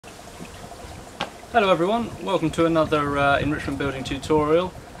Hello everyone, welcome to another enrichment building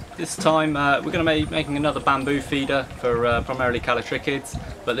tutorial. This time we're going to be making another bamboo feeder for primarily callitrichids,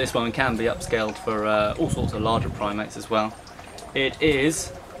 but this one can be upscaled for all sorts of larger primates as well. It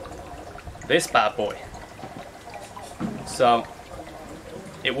is this bad boy. So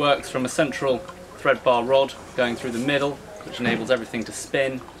it works from a central thread bar rod going through the middle, which enables everything to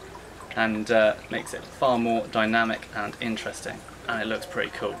spin and makes it far more dynamic and interesting, and it looks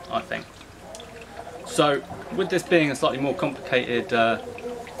pretty cool, I think. So with this being a slightly more complicated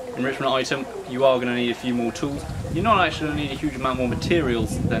enrichment item, you are going to need a few more tools. You're not actually going to need a huge amount more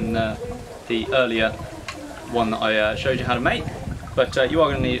materials than the earlier one that I showed you how to make, but you are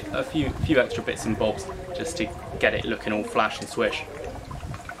going to need a few extra bits and bobs just to get it looking all flash and swish.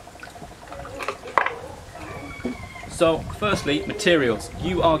 So firstly, materials.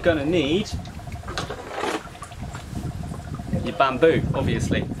 You are going to need your bamboo,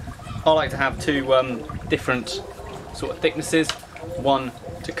 obviously. I like to have two different sort of thicknesses, one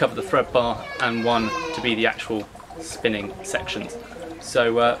to cover the thread bar and one to be the actual spinning sections.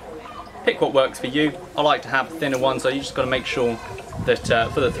 So pick what works for you. I like to have a thinner one, so you just got to make sure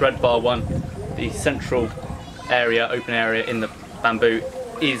that for the thread bar one, the central area, open area in the bamboo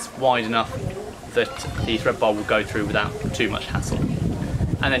is wide enough that the thread bar will go through without too much hassle.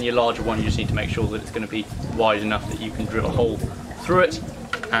 And then your larger one, you just need to make sure that it's going to be wide enough that you can drill a hole through it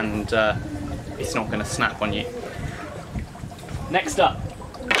and it's not going to snap on you. Next up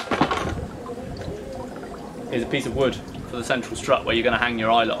is a piece of wood for the central strut where you're going to hang your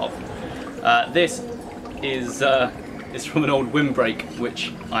eyelet off. This is from an old windbreak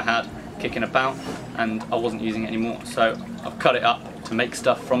which I had kicking about and I wasn't using it anymore, so I've cut it up to make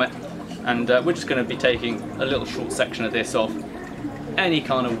stuff from it, and we're just going to be taking a little short section of this off. Any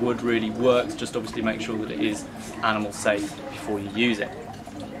kind of wood really works, just obviously make sure that it is animal safe before you use it.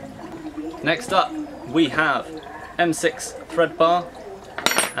 Next up we have M6 thread bar,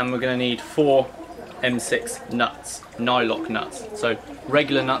 and we're going to need 4 M6 nuts, nylock nuts. So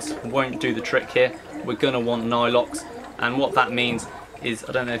regular nuts won't do the trick here, we're going to want nylocks, and what that means is,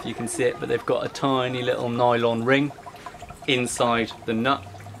 I don't know if you can see it, but they've got a tiny little nylon ring inside the nut,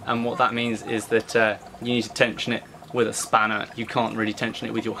 and what that means is that you need to tension it with a spanner. You can't really tension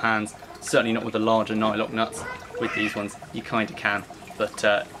it with your hands, certainly not with the larger nylock nuts. With these ones you kind of can, but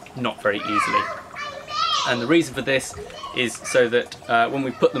not very easily. And the reason for this is so that when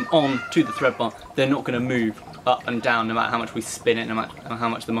we put them on to the thread bar, they're not going to move up and down no matter how much we spin it, no matter how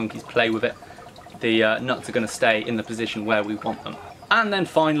much the monkeys play with it. The nuts are going to stay in the position where we want them. And then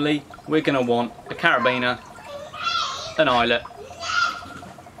finally we're going to want a carabiner, an eyelet,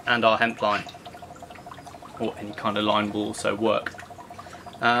 and our hemp line, or any kind of line will also work.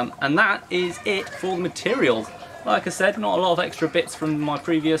 And that is it for the materials. Like I said, not a lot of extra bits from my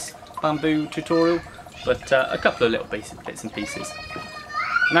previous bamboo tutorial, but a couple of little bits and pieces.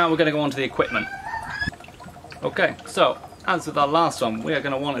 Now we're going to go on to the equipment. Okay, so as with our last one, we are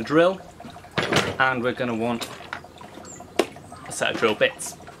going to want a drill, and we're going to want a set of drill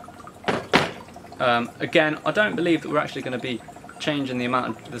bits. Again, I don't believe that we're actually going to be changing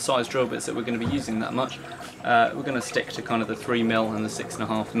the size drill bits that we're going to be using that much. We're going to stick to kind of the 3mm and the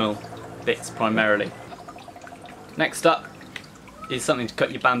 6.5mm bits primarily. Next up is something to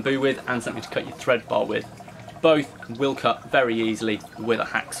cut your bamboo with and something to cut your thread bar with. Both will cut very easily with a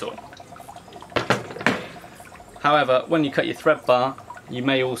hacksaw. However, when you cut your thread bar, you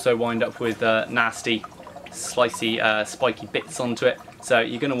may also wind up with nasty, slicey, spiky bits onto it, so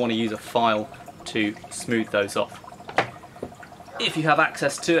you're going to want to use a file to smooth those off. If you have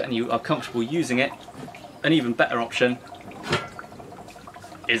access to it and you are comfortable using it, an even better option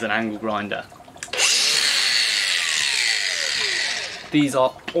is an angle grinder. These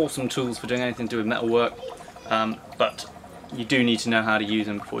are awesome tools for doing anything to do with metalwork, but you do need to know how to use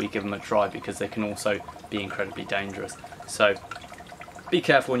them before you give them a try, because they can also be incredibly dangerous. So be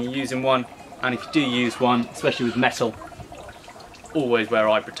careful when you're using one, and if you do use one, especially with metal, always wear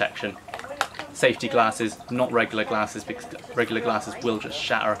eye protection. Safety glasses, not regular glasses, because regular glasses will just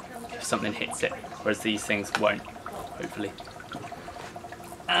shatter if something hits it, whereas these things won't, hopefully.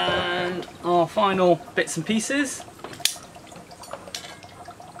 And our final bits and pieces: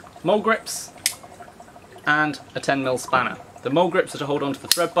 mole grips and a 10mm spanner. The mole grips are to hold on to the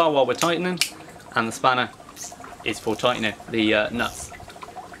thread bar while we're tightening, and the spanner is for tightening the nuts.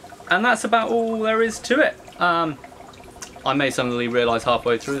 And that's about all there is to it. I may suddenly realise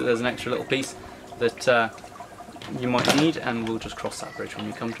halfway through that there's an extra little piece that you might need, and we'll just cross that bridge when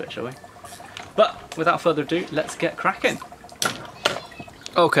we come to it, shall we? But without further ado, let's get cracking.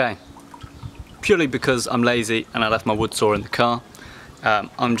 Okay, purely because I'm lazy and I left my wood saw in the car,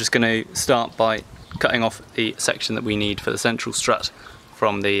 I'm just going to start by cutting off the section that we need for the central strut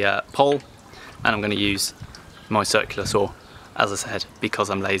from the pole, and I'm going to use my circular saw, as I said, because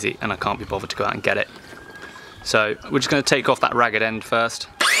I'm lazy and I can't be bothered to go out and get it. So we're just going to take off that ragged end first,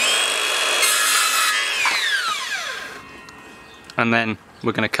 and then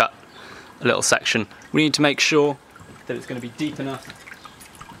we're going to cut a little section. We need to make sure that it's going to be deep enough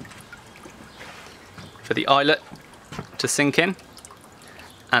for the eyelet to sink in,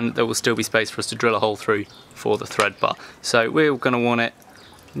 and there will still be space for us to drill a hole through for the thread bar. So we're going to want it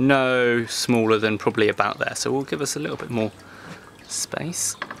no smaller than probably about there, so we'll give us a little bit more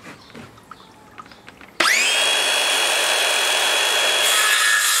space.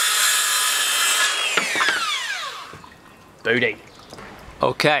 Booty.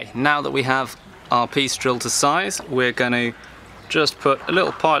 Okay, now that we have our piece drilled to size, we're going to just put a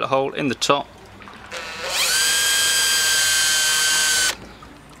little pilot hole in the top.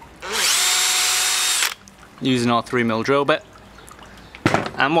 Using our 3mm drill bit.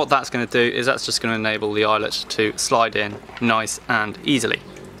 And what that's going to do is that's just going to enable the eyelet to slide in nice and easily.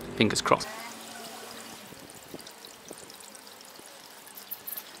 Fingers crossed.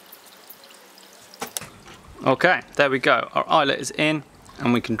 Okay, there we go. Our eyelet is in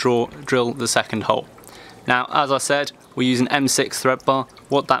and we can drill the second hole. Now, as I said, we're using M6 thread bar.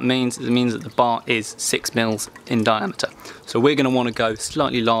 What that means is it means that the bar is 6mm in diameter. So we're going to want to go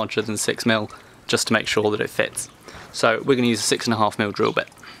slightly larger than 6mm just to make sure that it fits. So we're going to use a 6.5mm drill bit.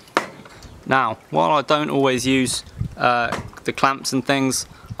 Now, while I don't always use the clamps and things,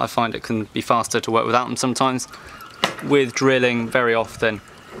 I find it can be faster to work without them sometimes. With drilling, very often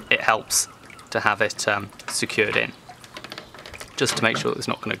it helps to have it secured in, just to make sure that it's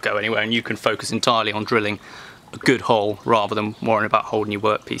not going to go anywhere and you can focus entirely on drilling a good hole rather than worrying about holding your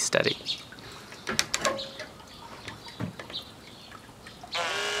workpiece steady.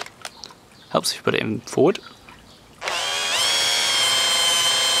 Helps if you put it in forward.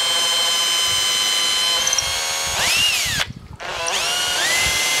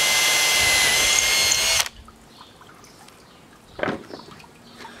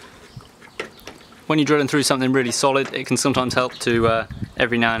 When you're drilling through something really solid, it can sometimes help to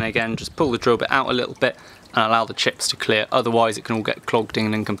every now and again just pull the drill bit out a little bit and allow the chips to clear. Otherwise it can all get clogged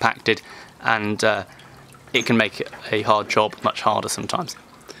in and compacted, and it can make a hard job much harder sometimes.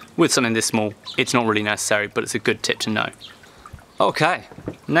 With something this small, it's not really necessary, but it's a good tip to know. Okay,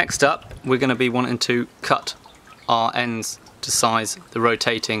 next up we're going to be wanting to cut our ends to size, the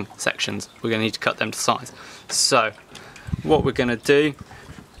rotating sections. We're going to need to cut them to size. So what we're going to do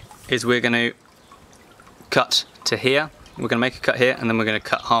is we're going to cut to here, we're going to make a cut here, and then we're going to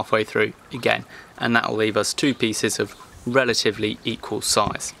cut halfway through again, and that will leave us two pieces of relatively equal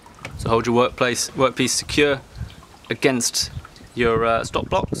size. So hold your workpiece secure against your stop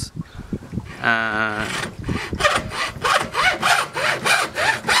blocks,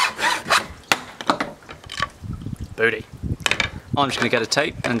 booty. I'm just going to get a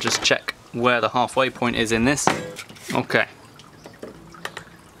tape and just check where the halfway point is in this. Okay.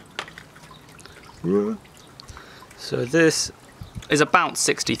 So this is about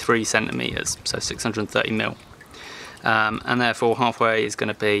 63 centimeters, so 630mm, and therefore halfway is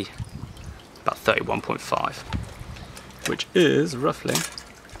going to be about 31.5, which is roughly,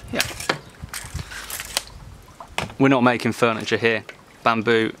 yeah. We're not making furniture here.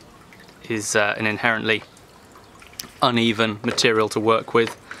 Bamboo is an inherently uneven material to work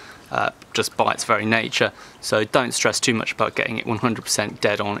with, just by its very nature, so don't stress too much about getting it 100%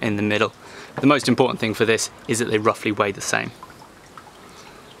 dead on in the middle. The most important thing for this is that they roughly weigh the same.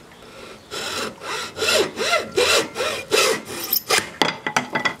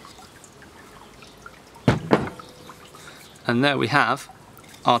 And there we have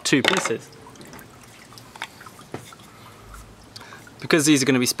our two pieces. Because these are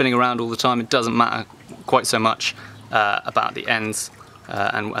going to be spinning around all the time, it doesn't matter quite so much about the ends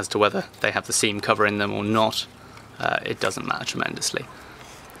and as to whether they have the seam cover in them or not. It doesn't matter tremendously.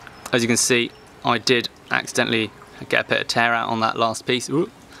 As you can see, I did accidentally get a bit of tear out on that last piece.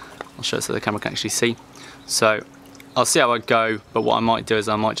 Ooh, I'll show it so the camera can actually see. So I'll see how I go, but what I might do is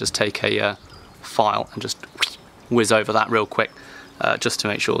I might just take a file and just whiz over that real quick, just to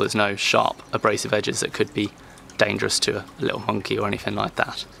make sure there's no sharp abrasive edges that could be dangerous to a little monkey or anything like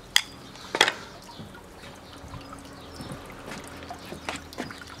that.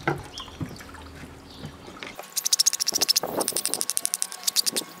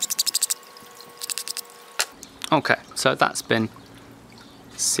 Okay, so that's been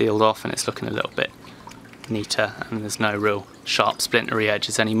sealed off and it's looking a little bit neater, and there's no real sharp splintery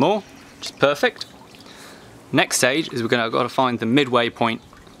edges anymore, which is perfect. Next stage is we're going to find the midway point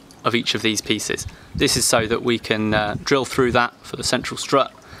of each of these pieces. This is so that we can drill through that for the central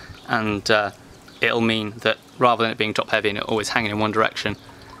strut, and it'll mean that rather than it being top heavy and it always hanging in one direction,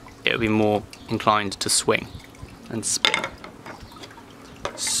 it'll be more inclined to swing and spin.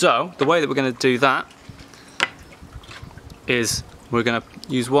 So the way that we're going to do that is we're going to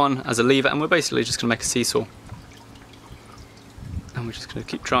use one as a lever, and we're basically just going to make a seesaw. And we're just going to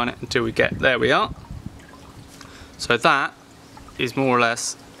keep trying it until we get, there we are. So that is more or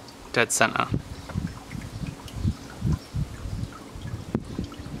less dead center.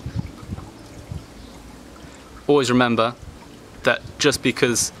 Always remember that just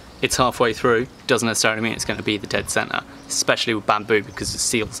because it's halfway through doesn't necessarily mean it's going to be the dead center, especially with bamboo, because the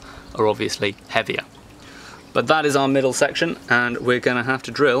seals are obviously heavier. But that is our middle section, and we're going to have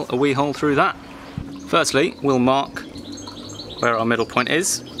to drill a wee hole through that. Firstly, we'll mark where our middle point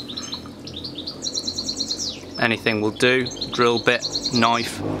is. Anything will do, drill bit,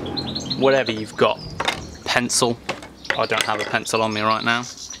 knife, whatever you've got. Pencil, I don't have a pencil on me right now.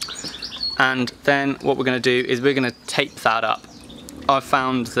 And then what we're going to do is we're going to tape that up. I've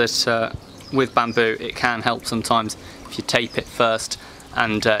found that with bamboo it can help sometimes if you tape it first,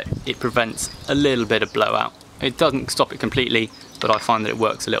 and it prevents a little bit of blowout. It doesn't stop it completely, but I find that it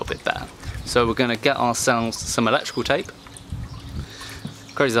works a little bit better. So we're going to get ourselves some electrical tape.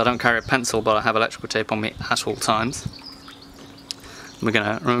 Crazy, I don't carry a pencil, but I have electrical tape on me at all times. We're going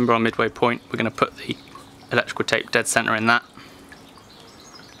to remember our midway point. We're going to put the electrical tape dead center in that,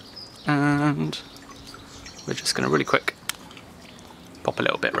 and we're just going to really quick pop a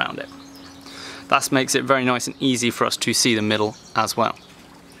little bit around it. That makes it very nice and easy for us to see the middle as well.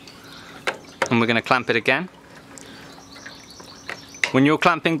 And we're going to clamp it again. When you're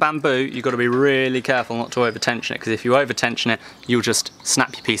clamping bamboo, you've got to be really careful not to over tension it, because if you over tension it, you'll just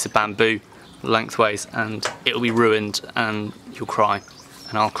snap your piece of bamboo lengthways and it'll be ruined, and you'll cry,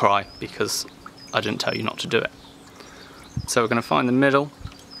 and I'll cry because I didn't tell you not to do it. So we're going to find the middle,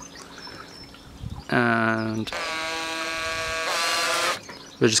 and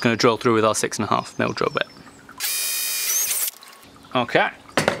we're just going to drill through with our 6.5mm drill bit. Okay,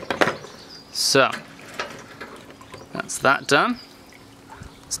 so that's that done.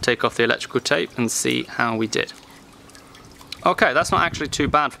 Let's take off the electrical tape and see how we did. Okay, that's not actually too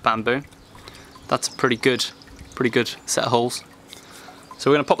bad for bamboo. That's a pretty good set of holes. So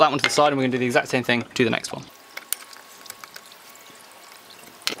we're going to pop that one to the side, and we're going to do the exact same thing to the next one.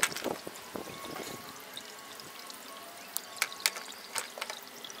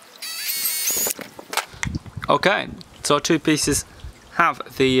 Okay, so our two pieces have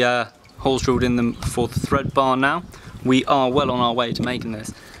the holes drilled in them for the thread bar now. We are well on our way to making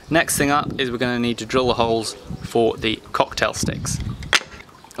this. Next thing up is we're going to need to drill the holes for the cocktail sticks.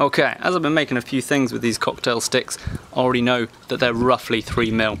 Okay, as I've been making a few things with these cocktail sticks, I already know that they're roughly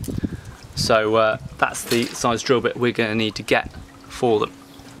 3mm. So that's the size drill bit we're going to need to get for them.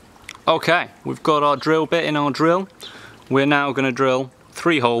 Okay, we've got our drill bit in our drill. We're now going to drill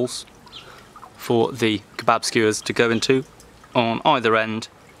 3 holes for the kebab skewers to go into on either end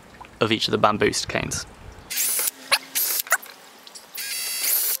of each of the bamboo canes.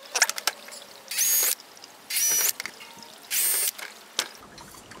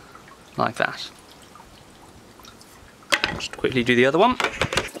 Like that. Just quickly do the other one.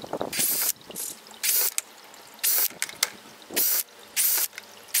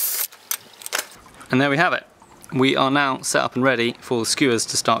 And there we have it. We are now set up and ready for the skewers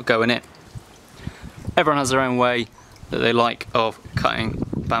to start going in. Everyone has their own way that they like of cutting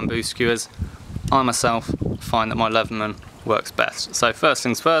bamboo skewers. I myself find that my Leatherman works best. So first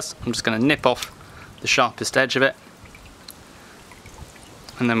things first, I'm just going to nip off the sharpest edge of it,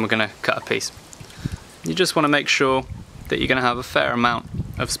 and then we're going to cut a piece. You just want to make sure that you're going to have a fair amount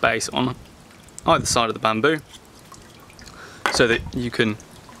of space on either side of the bamboo, so that you can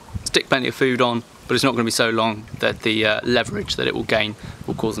stick plenty of food on, but it's not going to be so long that the leverage that it will gain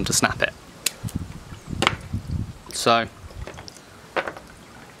will cause them to snap it. So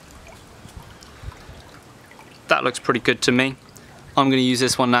that looks pretty good to me. I'm going to use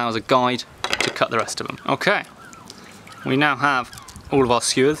this one now as a guide to cut the rest of them. Okay, we now have all of our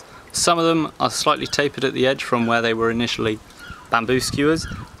skewers. Some of them are slightly tapered at the edge from where they were initially bamboo skewers.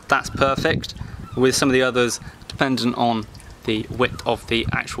 That's perfect. With some of the others, dependent on the width of the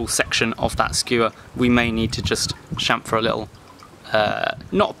actual section of that skewer, we may need to just chamfer a little,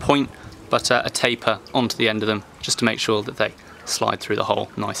 not a point, but a taper onto the end of them, just to make sure that they slide through the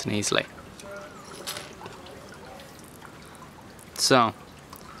hole nice and easily. So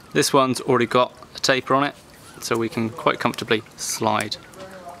this one's already got a taper on it, so we can quite comfortably slide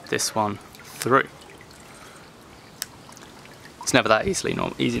this one through. It's never that easy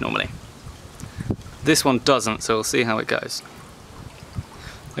normally. This one doesn't, so we'll see how it goes.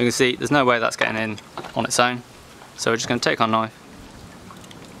 You can see there's no way that's getting in on its own, so we're just going to take our knife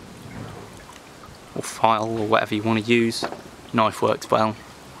or file or whatever you want to use. Knife works well.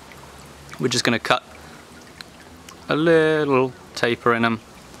 We're just going to cut a little taper in them,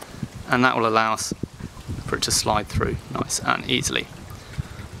 and that will allow us for it to slide through nice and easily.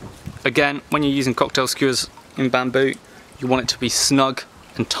 Again, when you're using cocktail skewers in bamboo, you want it to be snug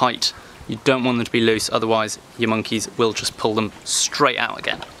and tight. You don't want them to be loose, otherwise your monkeys will just pull them straight out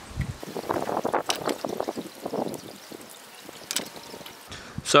again.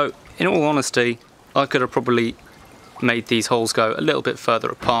 So, in all honesty, I could have probably made these holes go a little bit further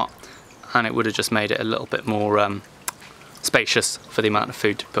apart, and it would have just made it a little bit more spacious for the amount of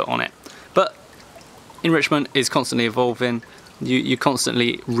food to put on it. But Enrichment is constantly evolving. You're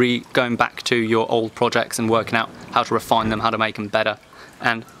constantly going back to your old projects and working out how to refine them, how to make them better.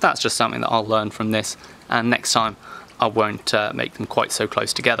 And that's just something that I'll learn from this, and next time I won't make them quite so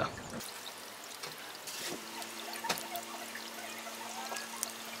close together.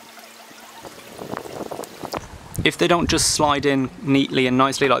 If they don't just slide in neatly and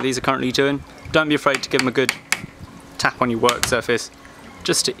nicely like these are currently doing, don't be afraid to give them a good tap on your work surface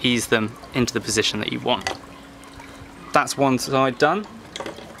just to ease them into the position that you want. That's one side done.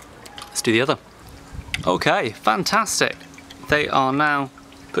 Let's do the other. Okay, fantastic. They are now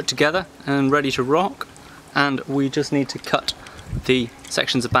put together and ready to rock, and we just need to cut the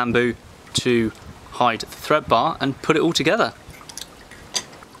sections of bamboo to hide the thread bar and put it all together.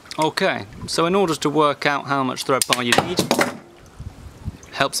 Okay, so in order to work out how much thread bar you need,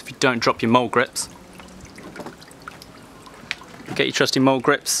 helps if you don't drop your mole grips. Get your trusty mole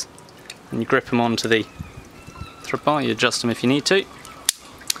grips and you grip them onto the thread bar, you adjust them if you need to.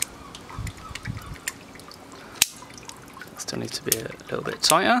 Still needs to be a little bit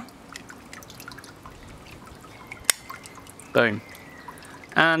tighter. Boom.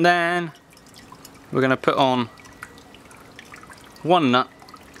 And then we're going to put on one nut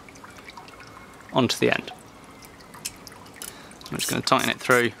onto the end. I'm just going to tighten it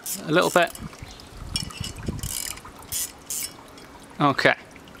through a little bit. Okay.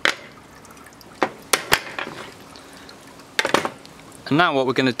 And now what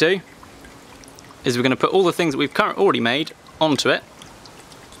we're going to do is we're going to put all the things that we've already made onto it.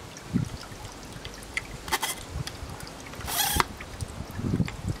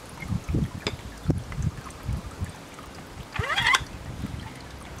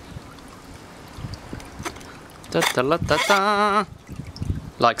 Da, da, da, da, da.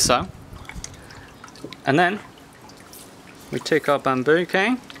 Like so. And then we take our bamboo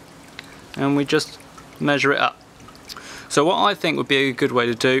cane and we just measure it up. So what I think would be a good way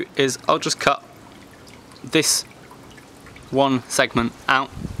to do is I'll just cut this one segment out,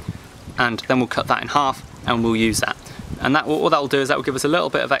 and then we'll cut that in half and we'll use that. And that what that'll do is that will give us a little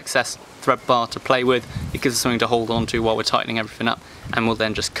bit of excess thread bar to play with. It gives us something to hold on to while we're tightening everything up, and we'll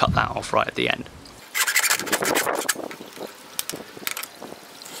then just cut that off right at the end.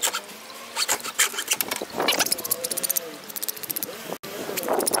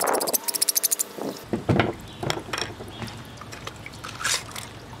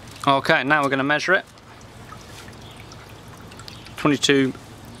 Okay, now we're going to measure it. 22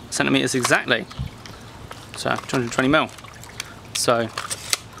 centimeters exactly. So 220 mil. So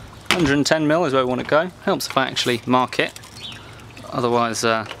 110 mil is where we want to go. Helps if I actually mark it. Otherwise,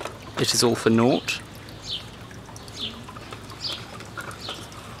 it is all for naught.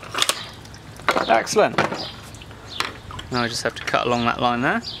 Excellent. Now I just have to cut along that line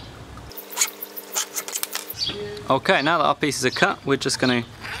there. Okay, now that our pieces are cut, we're just going to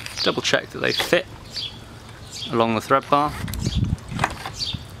double check that they fit along the thread bar.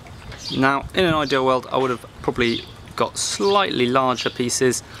 Now, in an ideal world, I would have probably got slightly larger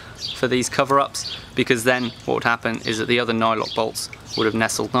pieces for these cover-ups, because then what would happen is that the other nylock bolts would have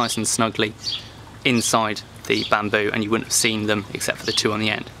nestled nice and snugly inside the bamboo and you wouldn't have seen them except for the two on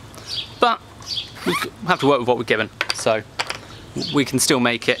the end. But we have to work with what we're given, so we can still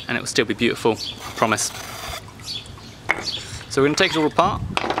make it and it will still be beautiful, I promise. So we're going to take it all apart.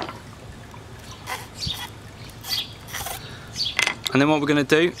 And then what we're going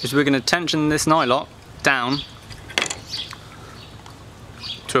to do is we're going to tension this nylock down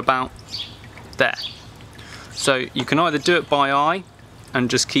to about there. So you can either do it by eye and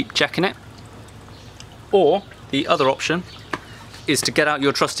just keep checking it, or the other option is to get out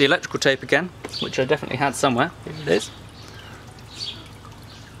your trusty electrical tape again, which I definitely had somewhere. Here it is.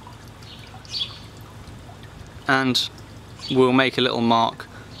 And we'll make a little mark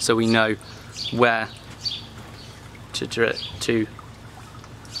so we know where to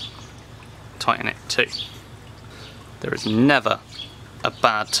tighten it too. There is never a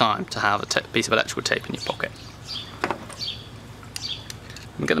bad time to have a piece of electrical tape in your pocket.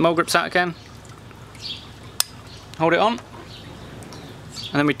 And get the mole grips out again, hold it on,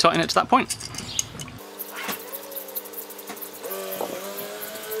 and then we tighten it to that point.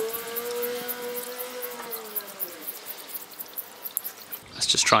 Let's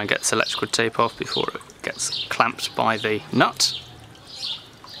just try and get this electrical tape off before it gets clamped by the nut.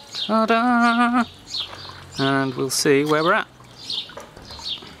 Ta-da! And we'll see where we're at.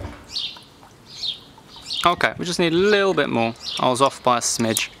 Okay, we just need a little bit more. I was off by a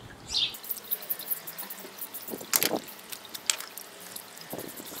smidge.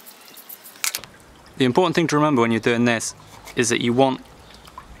 The important thing to remember when you're doing this is that you want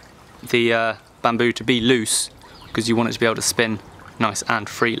the bamboo to be loose because you want it to be able to spin nice and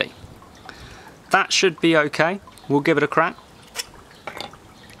freely. That should be okay. We'll give it a crack.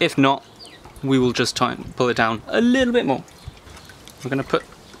 If not, we will just pull it down a little bit more. We're going to put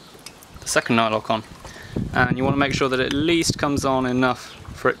the second nylock on, and you want to make sure that it at least comes on enough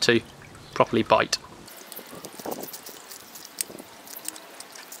for it to properly bite.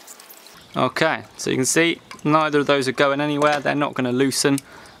 Okay, so you can see neither of those are going anywhere. They're not going to loosen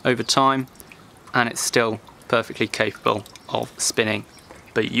over time, and it's still perfectly capable of spinning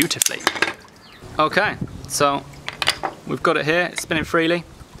beautifully. Okay, so we've got it here, it's spinning freely,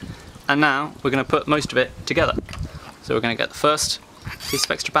 and now we're going to put most of it together. So we're going to get the first piece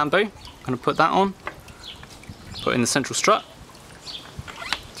of extra bamboo, I'm going to put that on, put in the central strut,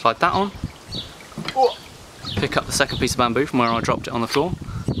 slide that on, pick up the second piece of bamboo from where I dropped it on the floor,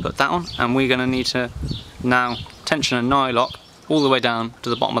 put that on, and we're going to need to now tension a nylock all the way down to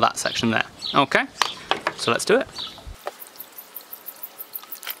the bottom of that section there. Okay, so let's do it.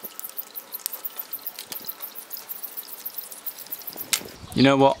 You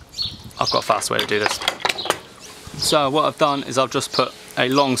know what? I've got a fast way to do this. So what I've done is I've just put a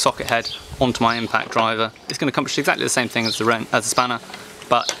long socket head onto my impact driver. It's going to accomplish exactly the same thing as the spanner,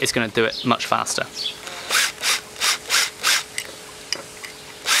 but it's going to do it much faster.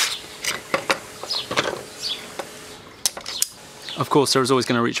 Of course, there is always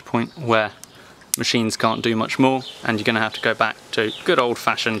going to reach a point where machines can't do much more, and you're going to have to go back to good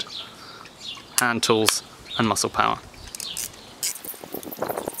old-fashioned hand tools and muscle power.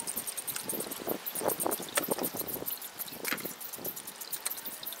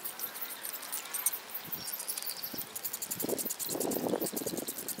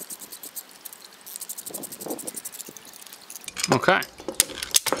 Okay,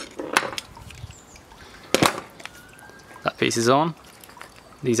 that piece is on.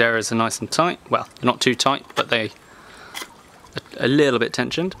 These areas are nice and tight. Well, they're not too tight, but they are a little bit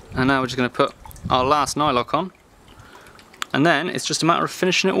tensioned. And now we're just going to put our last nylock on, and then it's just a matter of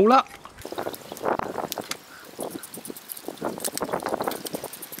finishing it all up.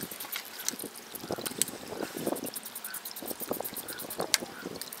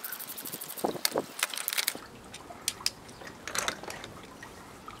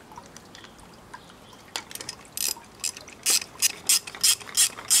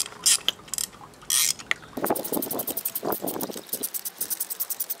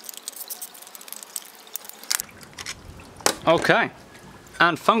 Okay,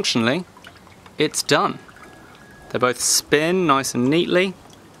 and functionally it's done. They both spin nice and neatly,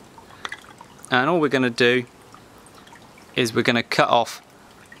 and all we're going to do is we're going to cut off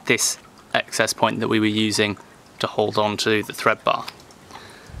this excess point that we were using to hold on to the thread bar.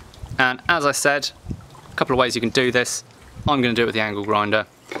 And as I said, a couple of ways you can do this. I'm going to do it with the angle grinder,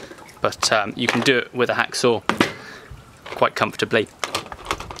 but you can do it with a hacksaw quite comfortably.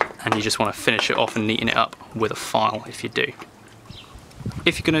 And you just want to finish it off and neaten it up with a file if you do.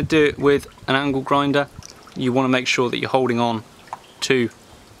 If you're going to do it with an angle grinder, you want to make sure that you're holding on to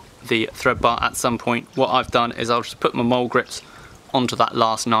the thread bar at some point. What I've done is I'll just put my mole grips onto that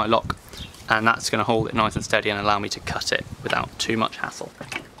last nylock, and that's going to hold it nice and steady and allow me to cut it without too much hassle.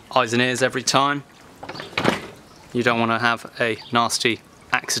 Eyes and ears every time. You don't want to have a nasty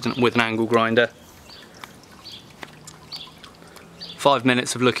accident with an angle grinder. 5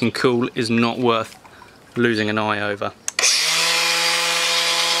 minutes of looking cool is not worth losing an eye over.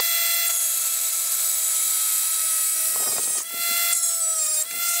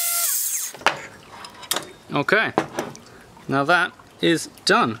 Okay, now that is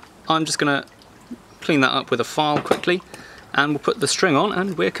done. I'm just going to clean that up with a file quickly, and we'll put the string on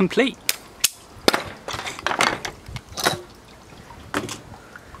and we're complete.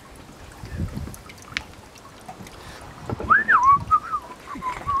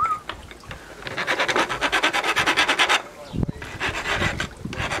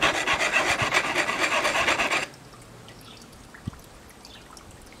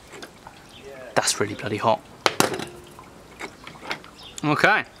 That's really bloody hot.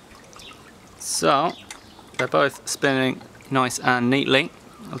 Okay, so they're both spinning nice and neatly.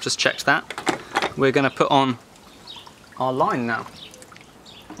 I've just checked that. We're going to put on our line now.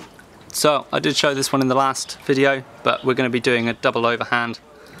 So I did show this one in the last video, but we're going to be doing a double overhand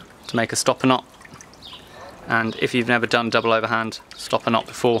to make a stopper knot. And if you've never done double overhand stopper knot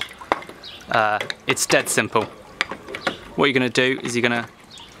before, it's dead simple. What you're going to do is you're going to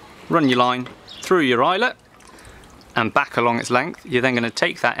run your line through your eyelet and back along its length. You're then going to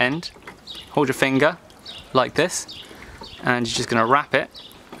take that end, hold your finger like this, and you're just going to wrap it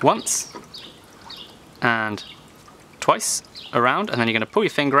once and twice around, and then you're going to pull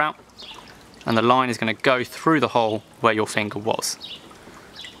your finger out and the line is going to go through the hole where your finger was.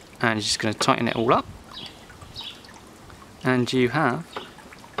 And you're just going to tighten it all up, and you have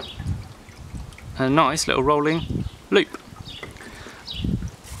a nice little rolling loop.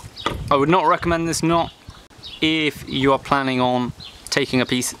 I would not recommend this knot if you are planning on taking the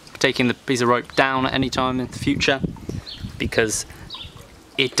piece of rope down at any time in the future, because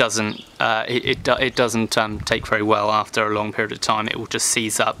it doesn't take very well after a long period of time. It will just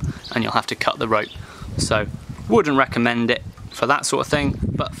seize up and you'll have to cut the rope. So wouldn't recommend it for that sort of thing,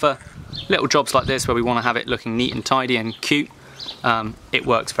 but for little jobs like this where we want to have it looking neat and tidy and cute, it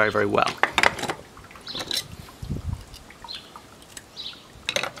works very, very well.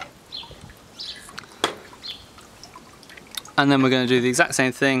 And then we're going to do the exact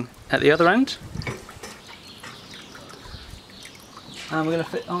same thing at the other end. And we're going to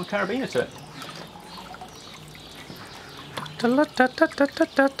fit our carabiner to it. Da -la -da -da -da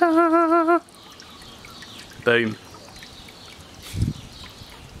 -da -da. Boom.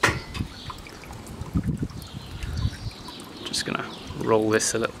 Just going to roll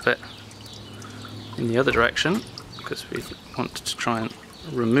this a little bit in the other direction because we want to try and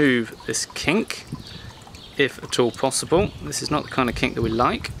remove this kink if at all possible. This is not the kind of kink that we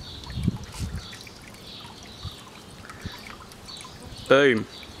like. Boom.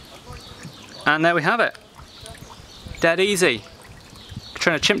 And there we have it. Dead easy.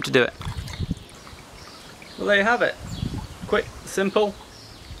 Trying a chimp to do it. Well, there you have it. Quick, simple.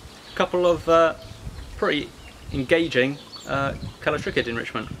 Couple of pretty engaging callitrichid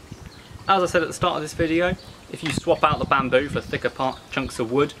enrichment. As I said at the start of this video, if you swap out the bamboo for thicker chunks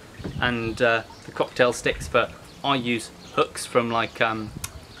of wood and the cocktail sticks for, I use hooks from like an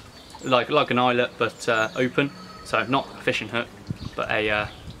eyelet but open, so not a fishing hook but a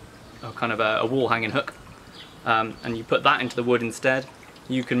kind of a wall hanging hook, and you put that into the wood instead,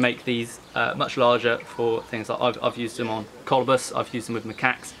 you can make these much larger for things like I've used them on colobus, I've used them with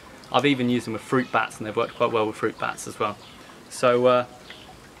macaques, I've even used them with fruit bats, and they've worked quite well with fruit bats as well. So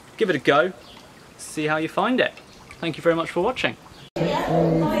give it a go, see how you find it. Thank you very much for watching. 1, 2, 3,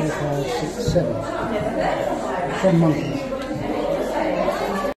 4, 5, 6, 7. From monkeys.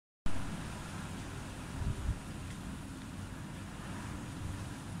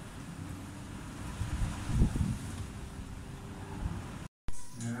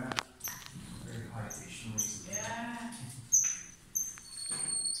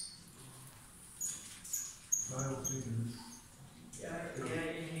 Yeah,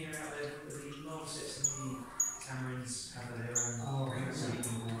 in here out there, the marmosets and the tamarins have their own